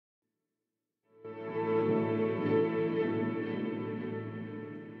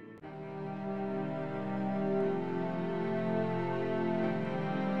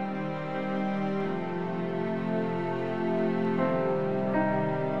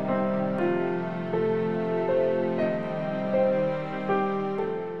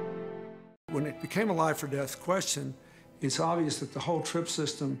became a life or death question, it's obvious that the whole TRIP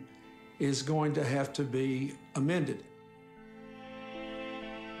system is going to have to be amended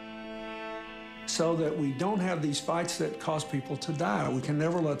so that we don't have these fights that cause people to die. We can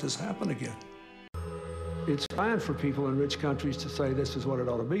never let this happen again. It's fine for people in rich countries to say this is what it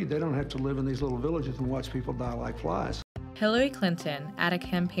ought to be. They don't have to live in these little villages and watch people die like flies. Hillary Clinton, at a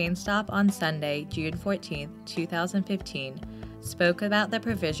campaign stop on Sunday, June 14, 2015, spoke about the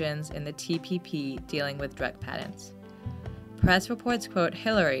provisions in the TPP dealing with drug patents. Press reports quote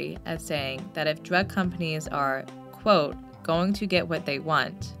Hillary as saying that if drug companies are, quote, going to get what they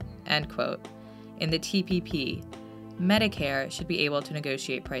want, end quote, in the TPP, Medicare should be able to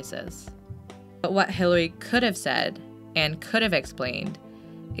negotiate prices. But what Hillary could have said and could have explained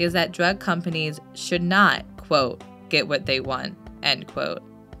is that drug companies should not, quote, get what they want, end quote,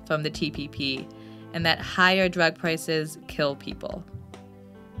 from the TPP, and that higher drug prices kill people.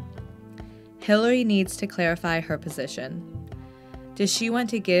 Hillary needs to clarify her position. Does she want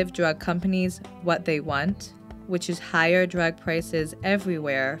to give drug companies what they want, which is higher drug prices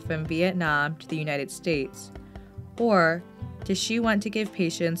everywhere from Vietnam to the United States, or does she want to give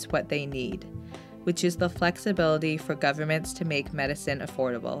patients what they need, which is the flexibility for governments to make medicine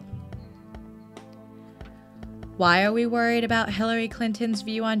affordable? Why are we worried about Hillary Clinton's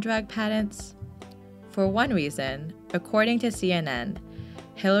view on drug patents? For one reason, according to CNN,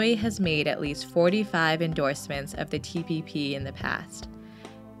 Hillary has made at least 45 endorsements of the TPP in the past,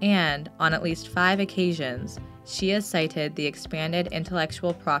 and on at least 5 occasions, she has cited the expanded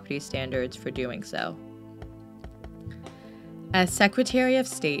intellectual property standards for doing so. As Secretary of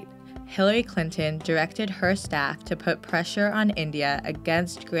State, Hillary Clinton directed her staff to put pressure on India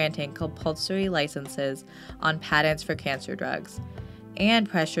against granting compulsory licenses on patents for cancer drugs, and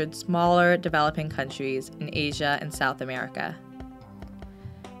pressured smaller developing countries in Asia and South America.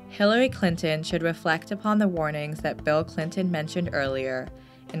 Hillary Clinton should reflect upon the warnings that Bill Clinton mentioned earlier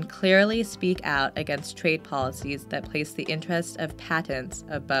and clearly speak out against trade policies that place the interest of patents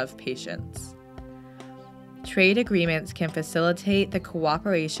above patients. Trade agreements can facilitate the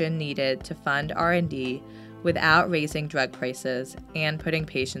cooperation needed to fund R&D without raising drug prices and putting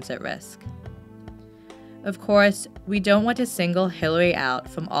patients at risk. Of course, we don't want to single Hillary out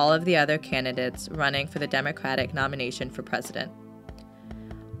from all of the other candidates running for the Democratic nomination for president.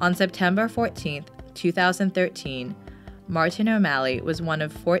 On September 14, 2013, Martin O'Malley was one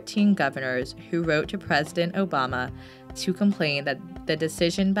of 14 governors who wrote to President Obama to complain that the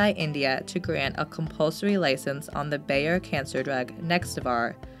decision by India to grant a compulsory license on the Bayer cancer drug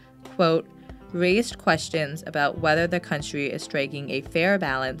Nexavar, quote, raised questions about whether the country is striking a fair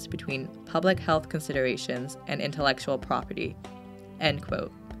balance between public health considerations and intellectual property, end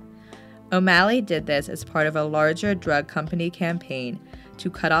quote. O'Malley did this as part of a larger drug company campaign to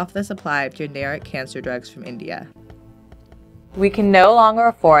cut off the supply of generic cancer drugs from India. We can no longer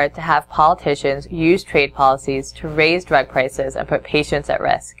afford to have politicians use trade policies to raise drug prices and put patients at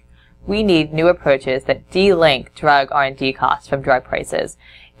risk. We need new approaches that de-link drug R&D costs from drug prices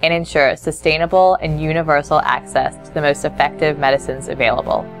and ensure sustainable and universal access to the most effective medicines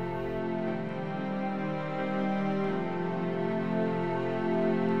available.